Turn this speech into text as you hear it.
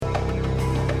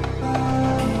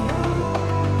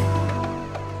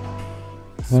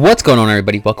What's going on,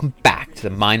 everybody? Welcome back to the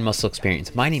Mind Muscle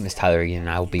Experience. My name is Tyler again, and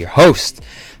I will be your host.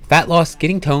 Fat loss,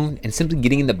 getting toned, and simply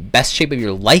getting in the best shape of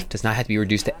your life does not have to be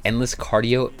reduced to endless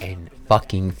cardio and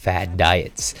fucking fad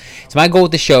diets. It's my goal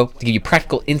with the show to give you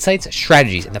practical insights,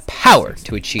 strategies, and the power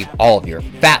to achieve all of your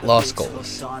fat loss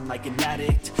goals. I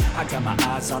got my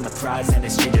eyes on the prize and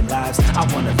it's changing lives.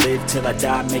 I wanna live till I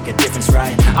die, make a difference,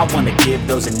 right? I wanna give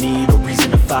those in need a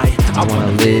reason to fight. I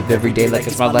wanna live every day like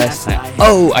it's my last night.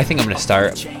 Oh, I think I'm gonna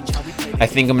start. I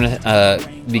think I'm gonna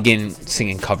begin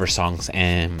singing cover songs,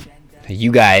 and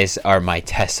you guys are my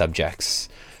test subjects.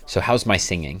 So how's my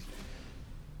singing?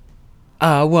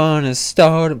 I wanna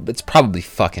start. It's probably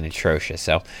fucking atrocious.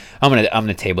 So I'm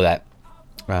gonna table that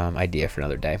idea for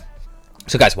another day.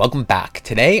 So guys, welcome back.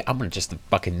 Today I'm gonna just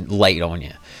fucking light on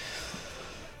you.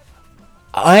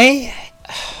 I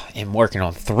am working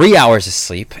on 3 hours of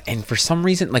sleep, and for some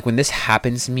reason, like when this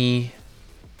happens to me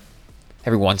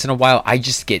every once in a while, I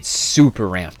just get super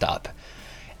ramped up.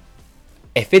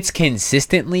 If it's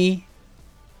consistently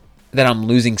that I'm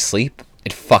losing sleep,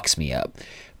 it fucks me up.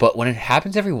 But when it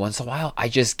happens every once in a while, I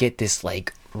just get this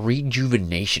like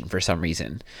rejuvenation for some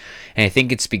reason. And I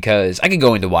think it's because I can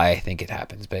go into why I think it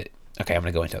happens, but okay, I'm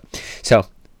gonna go into it. So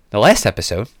the last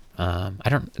episode,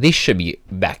 these should be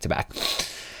back to back.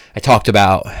 I talked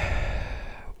about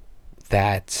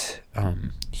that,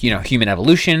 human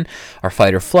evolution, our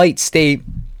fight or flight state,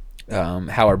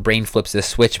 how our brain flips this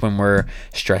switch when we're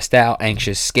stressed out,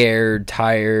 anxious, scared,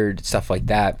 tired, stuff like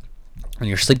that. When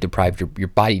you're sleep deprived, your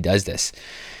body does this.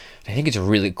 I think it's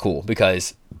really cool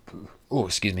because,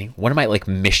 one of my like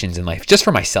missions in life, just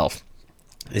for myself,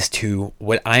 is to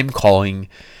what I'm calling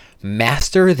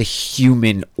master the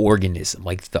human organism,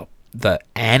 like the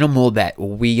animal that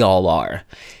we all are.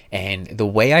 And the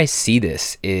way I see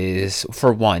this is,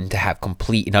 for one, to have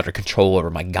complete and utter control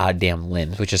over my goddamn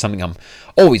limbs, which is something I'm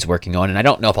always working on. And I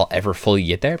don't know if I'll ever fully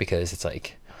get there because it's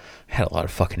like, I had a lot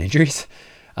of fucking injuries.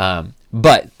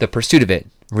 But the pursuit of it,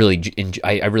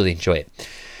 I really enjoy it.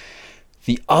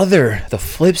 The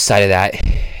flip side of that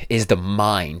is the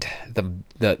mind,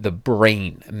 the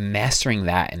brain, mastering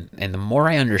that. And the more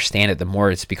I understand it, the more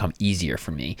it's become easier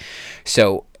for me.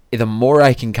 So the more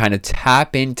I can kind of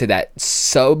tap into that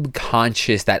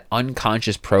subconscious, that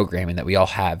unconscious programming that we all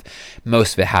have.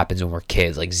 Most of it happens when we're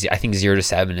kids. Like I think 0 to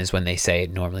 7 is when they say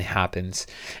it normally happens.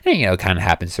 And it kind of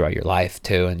happens throughout your life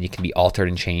too, and you can be altered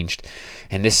and changed.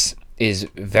 And this is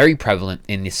very prevalent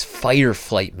in this fight or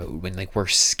flight mode when like we're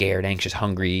scared, anxious,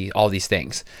 hungry, all these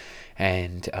things.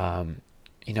 And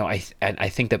I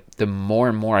think that the more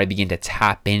and more I begin to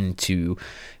tap into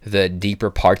the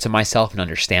deeper parts of myself and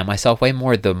understand myself way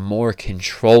more, the more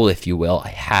control, if you will, I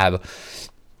have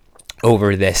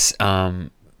over this,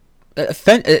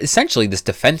 essentially this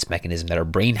defense mechanism that our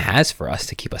brain has for us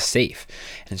to keep us safe.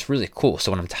 And it's really cool.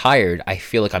 So when I'm tired, I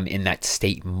feel like I'm in that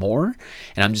state more,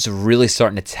 and I'm just really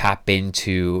starting to tap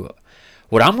into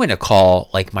what I'm going to call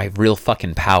like my real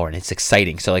fucking power. And it's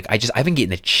exciting. So like I've been getting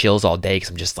the chills all day because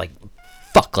I'm just like,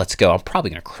 fuck, let's go. I'm probably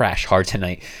going to crash hard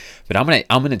tonight, but I'm going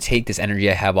to take this energy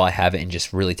I have while I have it and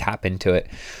just really tap into it.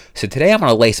 So today I'm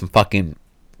going to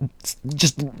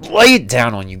just lay it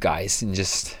down on you guys and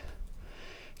just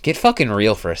get fucking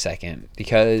real for a second,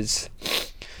 because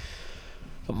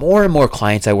the more and more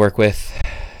clients I work with,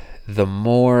 the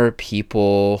more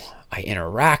people I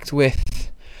interact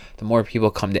with, the more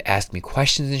people come to ask me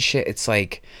questions and shit. It's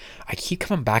like I keep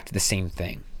coming back to the same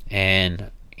thing.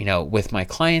 And with my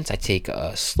clients, I take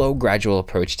a slow, gradual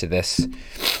approach to this,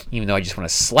 even though I just want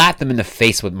to slap them in the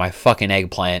face with my fucking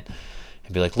eggplant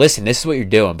and be like, listen, this is what you're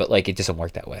doing. But like, it doesn't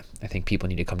work that way. I think people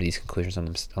need to come to these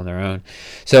conclusions on their own.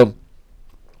 So,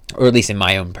 or at least in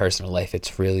my own personal life,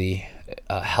 it's really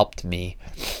helped me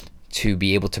to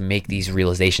be able to make these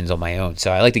realizations on my own.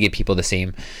 So I like to give people the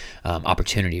same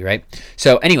opportunity, right?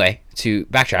 So anyway, to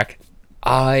backtrack,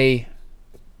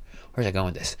 where's I going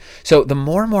with this? So the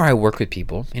more and more I work with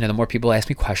people, the more people ask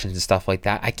me questions and stuff like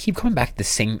that, I keep coming back to the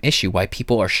same issue, why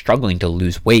people are struggling to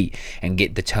lose weight and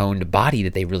get the toned body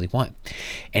that they really want.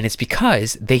 And it's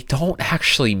because they don't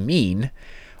actually mean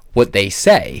what they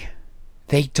say.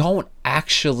 They don't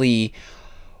actually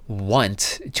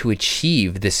want to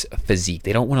achieve this physique.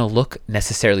 They don't want to look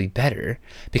necessarily better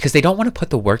because they don't want to put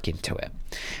the work into it.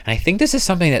 And I think this is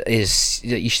something that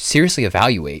you should seriously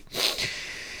evaluate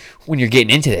when you're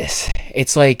getting into this.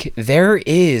 It's like there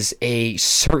is a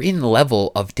certain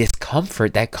level of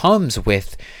discomfort that comes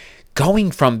with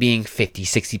going from being 50,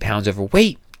 60 pounds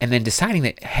overweight and then deciding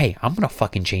that, hey, I'm going to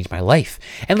fucking change my life.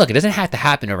 And look, it doesn't have to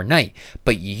happen overnight,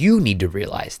 but you need to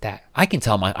realize that. I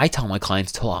tell my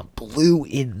clients till I'm blue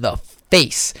in the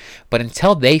face, but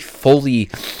until they fully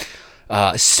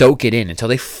soak it in, until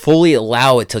they fully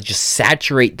allow it to just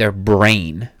saturate their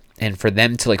brain, and for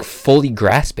them to like fully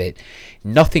grasp it,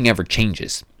 nothing ever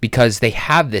changes because they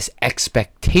have this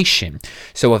expectation.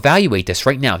 So evaluate this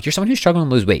right now. If you're someone who's struggling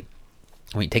to lose weight,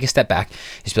 when you take a step back,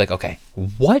 just be like, okay,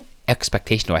 what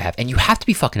expectation do I have? And you have to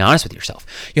be fucking honest with yourself.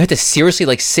 You have to seriously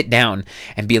like sit down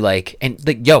and be like,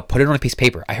 yo, put it on a piece of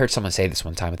paper. I heard someone say this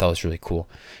one time. I thought it was really cool.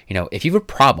 If you have a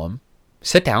problem,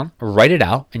 sit down, write it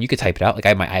out, and you could type it out. Like I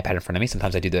have my iPad in front of me.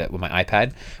 Sometimes I do that with my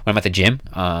iPad when I'm at the gym.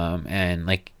 And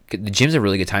like the gym's a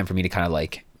really good time for me to kind of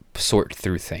like sort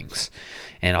through things.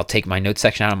 And I'll take my notes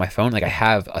section out on my phone. Like I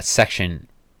have a section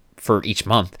for each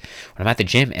month when I'm at the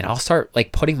gym, and I'll start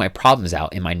like putting my problems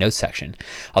out in my notes section.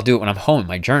 I'll do it when I'm home in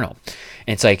my journal.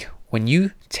 And it's like when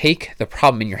you take the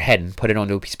problem in your head and put it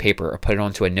onto a piece of paper or put it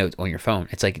onto a note on your phone,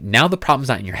 it's like now the problem's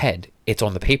not in your head, it's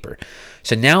on the paper.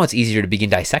 So now it's easier to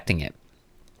begin dissecting it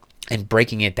and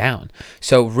breaking it down.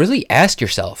 So really ask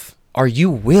yourself, are you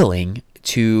willing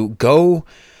to go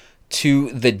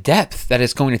to the depth that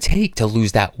it's going to take to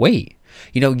lose that weight?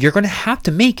 You're going to have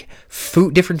to make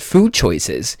different food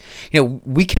choices.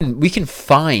 We can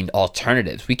find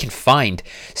alternatives. We can find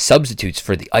substitutes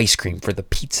for the ice cream, for the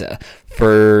pizza,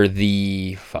 for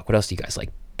the what else do you guys like?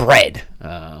 Bread.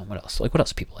 What else? Like what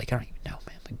else do people like? I don't even know,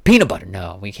 man. Like peanut butter.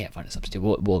 No, we can't find a substitute.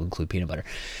 We'll include peanut butter.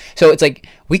 So it's like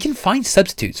we can find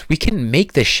substitutes. We can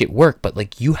make this shit work, but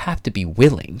like you have to be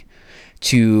willing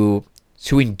to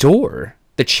endure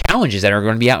the challenges that are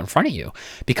going to be out in front of you,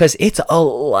 because it's a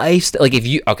lifestyle. Like if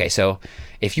you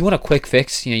want a quick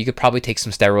fix, you could probably take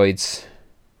some steroids,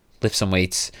 lift some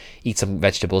weights, eat some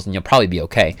vegetables, and you'll probably be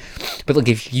okay. But look,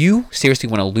 if you seriously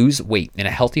want to lose weight in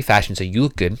a healthy fashion so you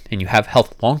look good and you have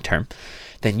health long term,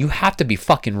 then you have to be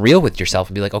fucking real with yourself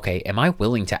and be like, okay, am I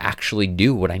willing to actually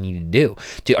do what I need to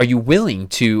do? Are you willing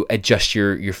to adjust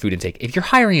your food intake? If you're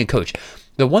hiring a coach,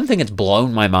 the one thing that's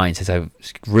blown my mind since I've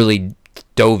really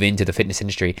dove into the fitness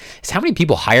industry is how many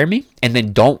people hire me and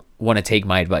then don't want to take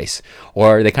my advice,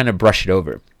 or they kind of brush it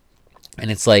over.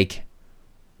 And it's like,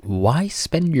 why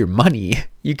spend your money?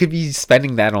 You could be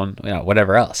spending that on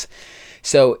whatever else.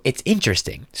 So it's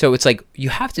interesting. So it's like you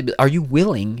have to be, are you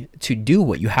willing to do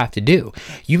what you have to do?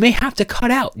 You may have to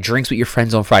cut out drinks with your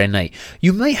friends on Friday night.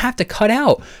 You might have to cut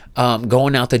out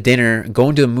going out to dinner,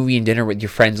 going to a movie and dinner with your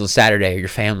friends on Saturday or your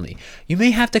family. You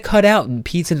may have to cut out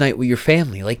pizza night with your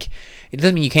family. Like, it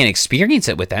doesn't mean you can't experience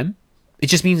it with them. It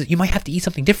just means you might have to eat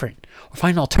something different or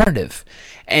find an alternative.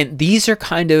 And these are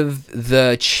kind of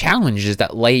the challenges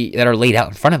that are laid out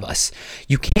in front of us.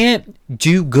 You can't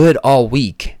do good all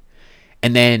week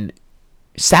and then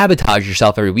sabotage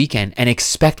yourself every weekend and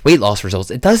expect weight loss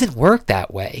results. It doesn't work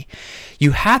that way.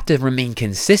 You have to remain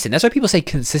consistent. That's why people say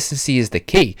consistency is the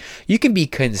key. You can be a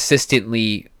consistent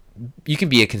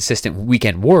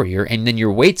weekend warrior, and then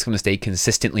your weight's going to stay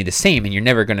consistently the same, and you're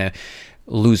never going to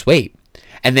lose weight.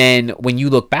 And then when you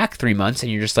look back 3 months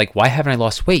and you're just like, why haven't I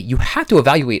lost weight? You have to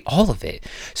evaluate all of it.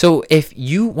 So if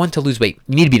you want to lose weight,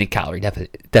 you need to be in a calorie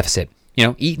deficit.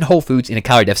 Eating whole foods in a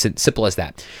calorie deficit, simple as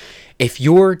that. If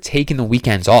you're taking the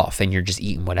weekends off and you're just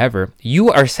eating whatever, you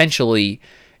are essentially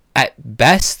at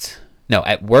worst,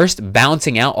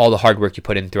 balancing out all the hard work you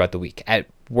put in throughout the week. At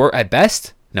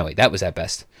best,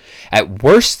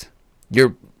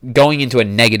 you're going into a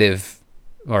negative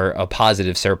or a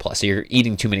positive surplus. So you're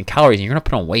eating too many calories and you're going to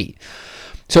put on weight.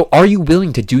 So are you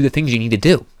willing to do the things you need to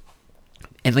do?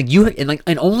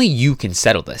 And only you can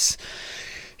settle this.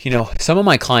 Some of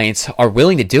my clients are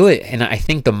willing to do it, and I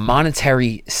think the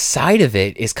monetary side of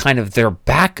it is kind of their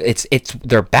it's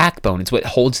their backbone. It's what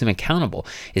holds them accountable.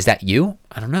 Is that you?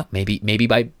 I don't know. Maybe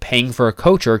by paying for a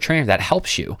coach or a trainer that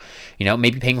helps you.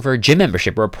 Maybe paying for a gym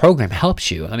membership or a program helps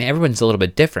you. I mean, everyone's a little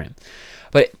bit different.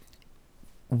 But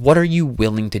what are you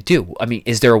willing to do? I mean,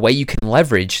 is there a way you can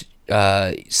leverage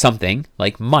something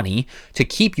like money to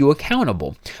keep you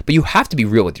accountable? But you have to be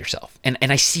real with yourself. And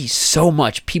I see so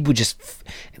much people just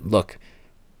look.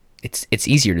 It's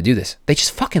easier to do this. They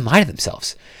just fucking lie to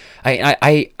themselves.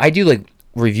 I do like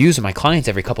reviews of my clients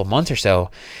every couple months or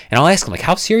so, and I'll ask them like,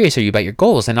 how serious are you about your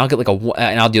goals? And I'll get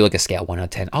I'll do like a scale 1 out of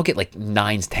 10. I'll get like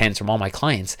 9s, 10s from all my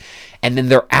clients, and then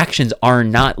their actions are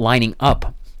not lining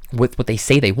up with what they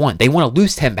say they want. They want to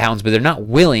lose 10 pounds, but they're not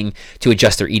willing to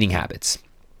adjust their eating habits.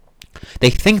 They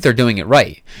think they're doing it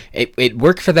right. It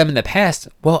worked for them in the past.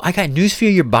 Well, I got news for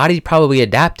you. Your body probably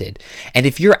adapted. And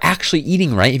if you're actually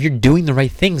eating right, if you're doing the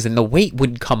right things, then the weight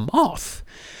would come off.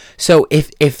 So if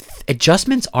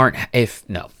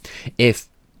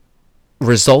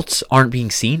results aren't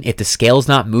being seen, if the scale's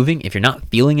not moving, if you're not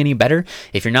feeling any better,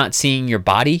 if you're not seeing your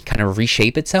body kind of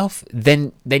reshape itself,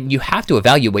 then you have to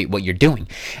evaluate what you're doing.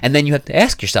 And then you have to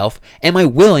ask yourself, am I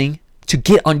willing to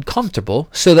get uncomfortable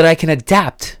so that I can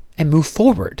adapt and move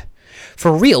forward.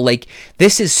 For real, like,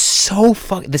 this is so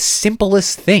the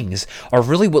simplest things are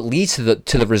really what leads to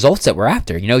the results that we're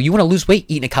after. You know, you want to lose weight,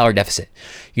 eat in a calorie deficit.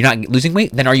 You're not losing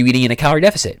weight, then are you eating in a calorie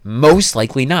deficit? Most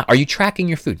likely not. Are you tracking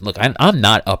your food? Look, I'm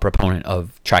not a proponent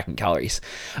of tracking calories,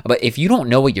 but if you don't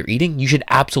know what you're eating, you should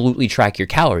absolutely track your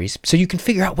calories so you can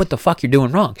figure out what the fuck you're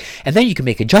doing wrong, and then you can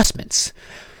make adjustments.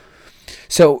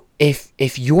 So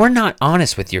if you're not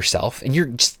honest with yourself and you're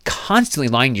just constantly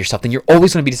lying to yourself, then you're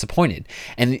always going to be disappointed.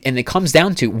 And it comes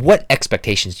down to, what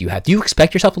expectations do you have? Do you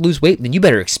expect yourself to lose weight? Then you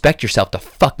better expect yourself to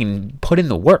fucking put in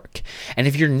the work. And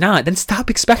if you're not, then stop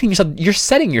expecting yourself. You're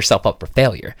setting yourself up for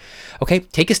failure. Okay,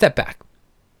 take a step back.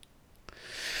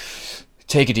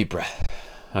 Take a deep breath.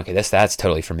 Okay, that's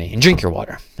totally for me. And drink your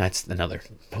water. That's another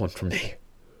one for me.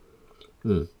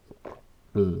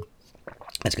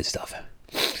 That's good stuff.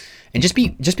 And just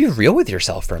be real with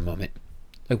yourself for a moment.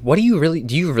 Like, do you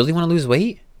really want to lose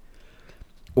weight?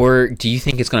 Or do you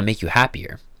think it's going to make you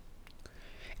happier?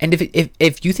 And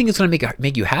if you think it's going to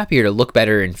make you happier to look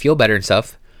better and feel better and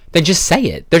stuff, then just say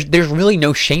it. There's really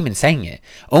no shame in saying it.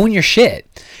 Own your shit.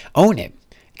 Own it.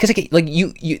 Because like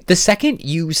you the second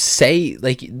you say,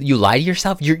 like, you lie to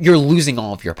yourself, you're losing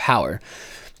all of your power.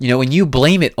 You know, when you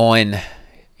blame it on,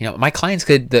 you know, my clients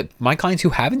who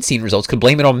haven't seen results could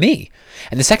blame it on me.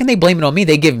 And the second they blame it on me,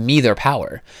 they give me their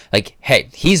power. Like, hey,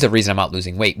 he's the reason I'm not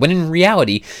losing weight. When in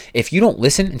reality, if you don't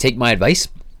listen and take my advice,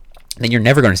 then you're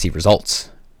never going to see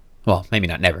results. Well, maybe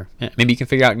not never. Maybe you can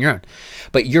figure it out on your own.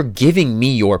 But you're giving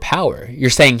me your power. You're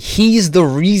saying he's the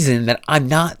reason that I'm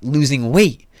not losing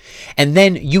weight. And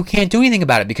then you can't do anything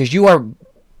about it because you are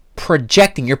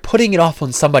projecting. You're putting it off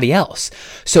on somebody else.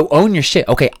 So own your shit.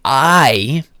 Okay,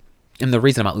 I am the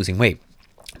reason I'm not losing weight.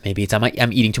 Maybe it's I'm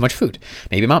eating too much food.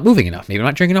 Maybe I'm not moving enough. Maybe I'm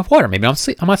not drinking enough water. Maybe I'm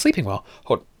not sleeping well.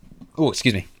 Oh,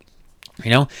 excuse me.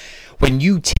 You know, when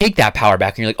you take that power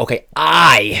back and you're like, okay,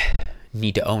 I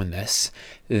need to own this,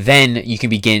 then you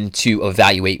can begin to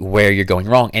evaluate where you're going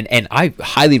wrong. And I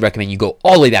highly recommend you go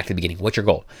all the way back to the beginning. What's your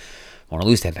goal? I want to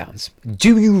lose 10 pounds.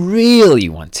 Do you really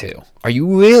want to? Are you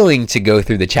willing to go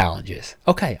through the challenges?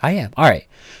 Okay, I am. All right.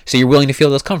 So you're willing to feel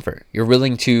discomfort. You're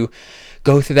willing to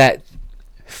go through that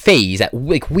phase, that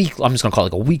like week, I'm just gonna call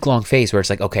it like a week-long phase where it's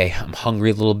like, okay, I'm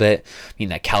hungry a little bit, I'm in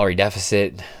that calorie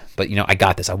deficit, but you know, I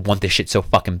got this. I want this shit so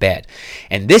fucking bad.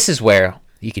 And this is where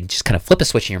you can just kind of flip a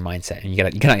switch in your mindset, and you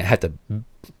gotta have to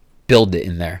build it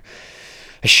in there.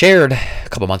 I shared a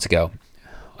couple months ago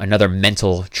another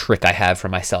mental trick I have for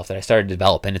myself that I started to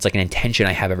develop, and it's like an intention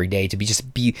I have every day to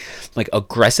be like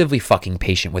aggressively fucking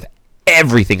patient with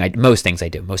everything most things I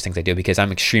do because I'm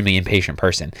an extremely impatient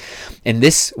person. And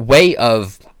this way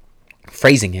of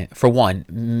phrasing it, for one,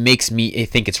 makes me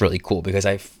think it's really cool, because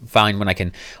I find when I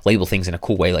can label things in a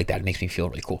cool way like that, it makes me feel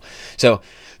really cool. So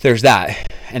there's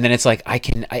that. And then it's like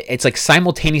it's like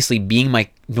simultaneously being my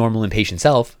normal impatient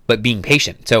self, but being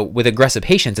patient. So with aggressive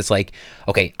patience, it's like,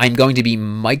 okay, I'm going to be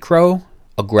micro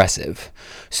aggressive.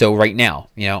 So right now,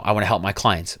 you know, I want to help my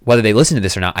clients. Whether they listen to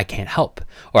this or not, I can't help,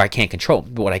 or I can't control.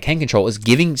 But what I can control is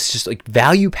giving just like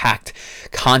value-packed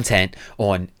content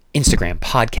on Instagram,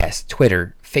 podcast,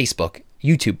 Twitter, Facebook,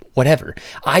 YouTube, whatever.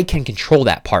 I can control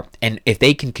that part. And if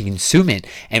they can consume it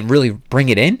and really bring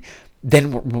it in,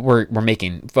 then we're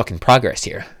making fucking progress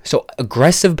here. So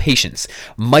aggressive patience,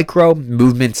 micro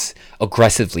movements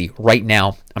aggressively. Right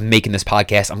now, I'm making this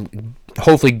podcast. I'm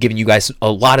hopefully giving you guys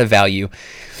a lot of value,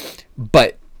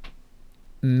 but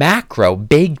macro,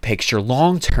 big picture,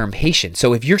 long-term patience.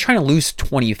 So if you're trying to lose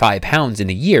 25 pounds in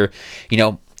a year, you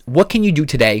know, what can you do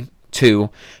today to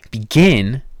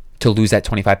begin to lose that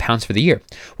 25 pounds for the year?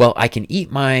 Well, I can eat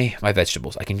my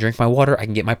vegetables. I can drink my water. I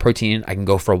can get my protein in. I can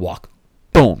go for a walk.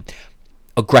 Boom.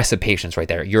 Aggressive patience right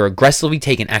there. You're aggressively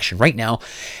taking action right now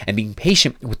and being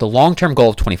patient with the long-term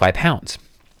goal of 25 pounds.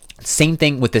 Same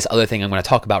thing with this other thing I'm going to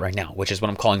talk about right now, which is what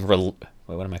I'm calling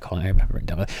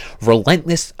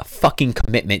relentless fucking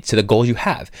commitment to the goals you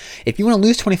have. If you want to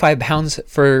lose 25 pounds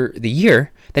for the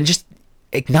year, then just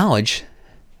acknowledge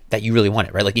that you really want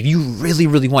it, right? Like if you really,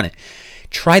 really want it,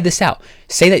 try this out.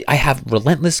 Say that I have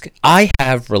relentless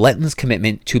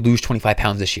commitment to lose 25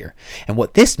 pounds this year. And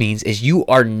what this means is you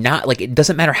are not, like, it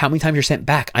doesn't matter how many times you're sent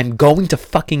back. I'm going to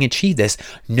fucking achieve this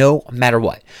no matter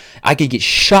what. I could get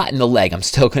shot in the leg. I'm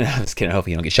just kidding.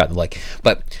 Hopefully you don't get shot in the leg.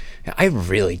 But I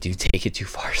really do take it too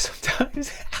far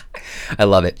sometimes. I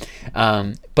love it.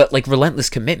 But like relentless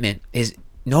commitment is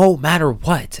no matter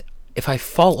what. If I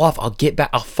fall off, I'll get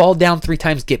back. I'll fall down 3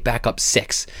 times, get back up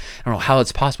 6. I don't know how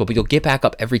it's possible, but you'll get back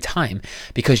up every time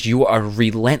because you are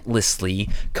relentlessly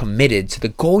committed to the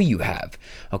goal you have.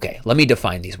 Okay, let me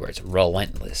define these words.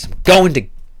 Relentless. I'm going to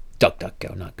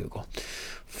DuckDuckGo, not Google.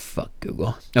 Fuck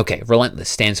Google. Okay, relentless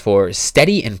stands for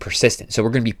steady and persistent. So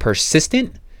we're going to be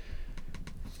persistent.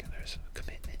 There's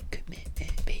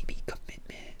commitment, baby,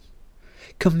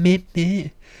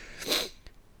 commitment.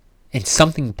 And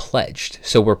something pledged.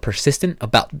 So we're persistent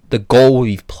about the goal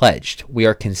we've pledged. We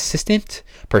are persistent,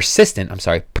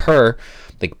 that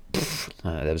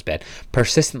was bad.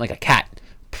 Persistent like a cat.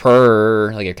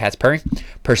 Like your cat's purring.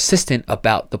 Persistent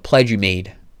about the pledge you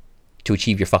made to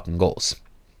achieve your fucking goals.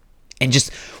 And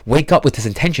just wake up with this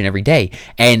intention every day.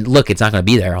 And look, it's not going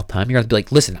to be there all the time. You're going to be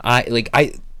like, listen, I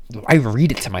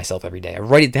read it to myself every day. I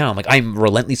write it down. Like, I'm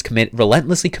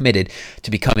relentlessly committed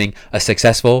to becoming a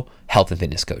successful health and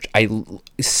fitness coach. I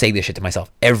say this shit to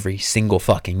myself every single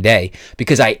fucking day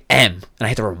because I am. And I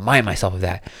have to remind myself of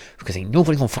that because ain't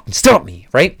nobody gonna fucking stop me,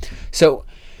 right? So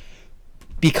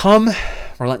become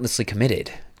relentlessly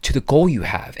committed to the goal you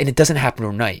have. And it doesn't happen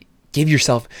overnight. Give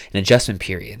yourself an adjustment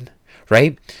period,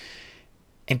 right?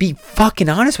 And be fucking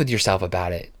honest with yourself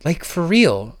about it. Like, for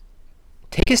real.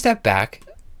 Take a step back.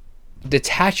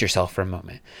 Detach yourself for a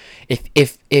moment.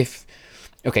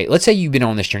 Okay, let's say you've been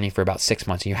on this journey for about 6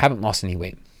 months and you haven't lost any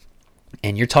weight.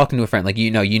 And you're talking to a friend, like,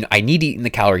 I need to eat in the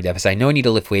calorie deficit. I know I need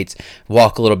to lift weights,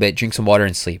 walk a little bit, drink some water,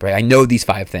 and sleep, right? I know these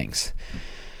 5 things.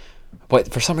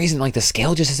 But for some reason, like, the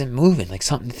scale just isn't moving. Like,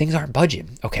 things aren't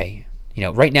budging. Okay,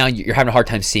 right now you're having a hard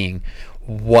time seeing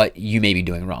what you may be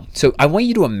doing wrong. So I want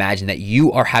you to imagine that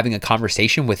you are having a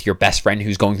conversation with your best friend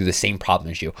who's going through the same problem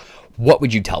as you. What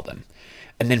would you tell them?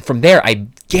 And then from there, I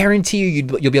guarantee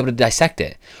you'll be able to dissect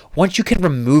it. Once you can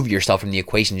remove yourself from the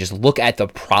equation, just look at the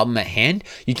problem at hand,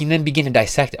 you can then begin to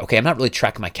dissect it. Okay, I'm not really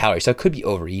tracking my calories, so I could be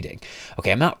overeating.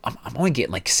 Okay, I'm only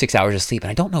getting like 6 hours of sleep, and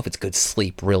I don't know if it's good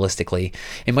sleep, realistically.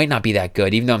 It might not be that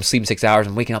good. Even though I'm sleeping 6 hours,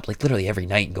 I'm waking up like literally every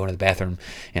night and going to the bathroom.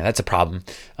 That's a problem.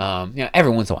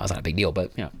 Every once in a while, it's not a big deal,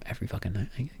 but every fucking night,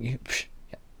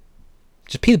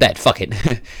 just pee the bed, fuck it.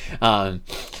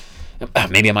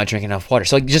 Maybe I'm not drinking enough water.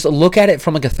 So just look at it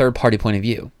from like a third party point of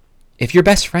view. If your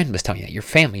best friend was telling you that, your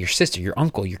family, your sister, your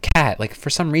uncle, your cat, like for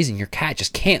some reason your cat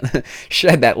just can't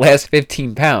shed that last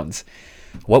 15 pounds,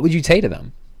 what would you say to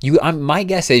them? My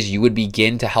guess is you would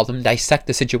begin to help them dissect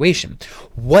the situation.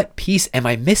 What piece am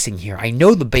I missing here? I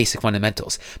know the basic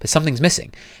fundamentals, but something's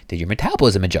missing. Did your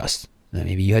metabolism adjust?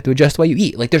 Maybe you had to adjust the way you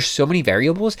eat. Like, there's so many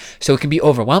variables, so it can be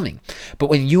overwhelming. But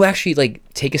when you actually like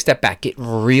take a step back, get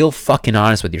real fucking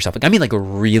honest with yourself. Like, I mean, like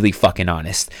really fucking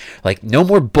honest. Like, no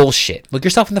more bullshit. Look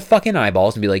yourself in the fucking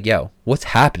eyeballs and be like, yo, what's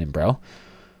happening, bro?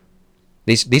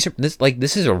 This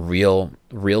is a real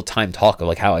time talk of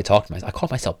like how I talk to myself. I call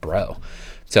myself bro.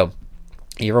 So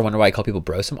you ever wonder why I call people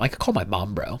bro? I could call my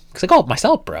mom bro because I call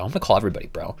myself bro. I'm gonna call everybody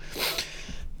bro.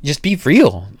 Just be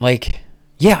real. Like,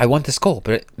 yeah, I want this goal,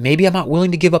 but maybe I'm not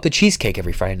willing to give up the cheesecake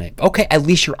every Friday night. Okay, at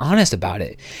least you're honest about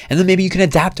it. And then maybe you can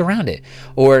adapt around it.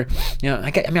 Or,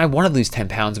 I want to lose 10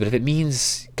 pounds, but if it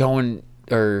means going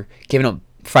or giving up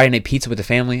Friday night pizza with the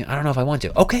family, I don't know if I want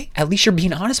to. Okay, at least you're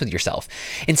being honest with yourself.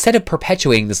 Instead of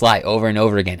perpetuating this lie over and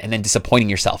over again and then disappointing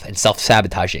yourself and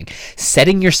self-sabotaging,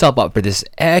 setting yourself up for this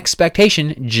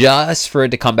expectation just for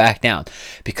it to come back down.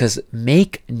 Because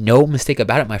make no mistake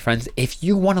about it, my friends, if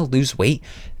you want to lose weight,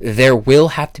 there will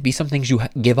have to be some things you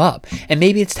give up. And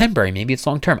maybe it's temporary, maybe it's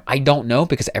long-term. I don't know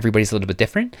because everybody's a little bit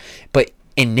different, but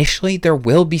initially there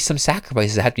will be some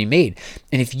sacrifices that have to be made.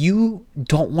 And if you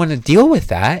don't want to deal with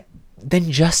that,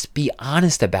 then just be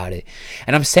honest about it.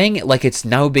 And I'm saying it like it's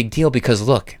no big deal because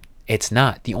look, it's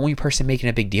not. The only person making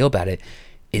a big deal about it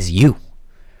is you.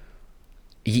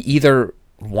 You either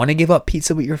want to give up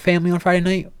pizza with your family on Friday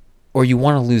night or you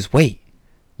want to lose weight.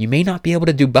 You may not be able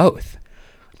to do both.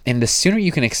 And the sooner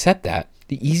you can accept that,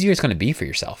 the easier it's going to be for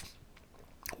yourself.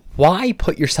 Why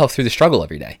put yourself through the struggle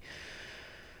every day?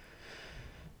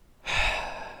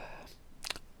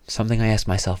 Something I ask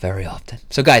myself very often.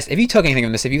 So guys, if you took anything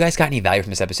from this, if you guys got any value from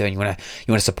this episode and you want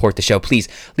to support the show, please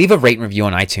leave a rate and review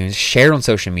on iTunes, share it on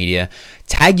social media,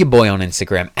 tag your boy on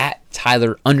Instagram at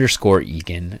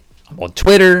Tyler_Egan. I'm on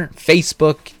Twitter,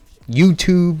 Facebook,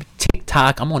 YouTube,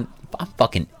 TikTok. I'm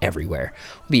fucking everywhere.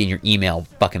 I'll be in your email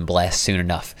fucking blast soon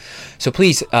enough. So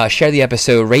please share the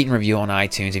episode, rate and review on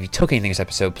iTunes. If you took anything from this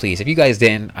episode, please. If you guys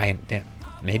didn't,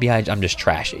 I'm just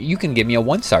trash. You can give me a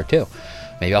 1-star too.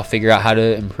 Maybe I'll figure out how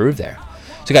to improve there.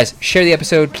 So guys, share the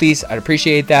episode, please. I'd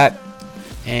appreciate that.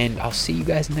 And I'll see you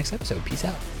guys in the next episode. Peace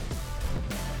out.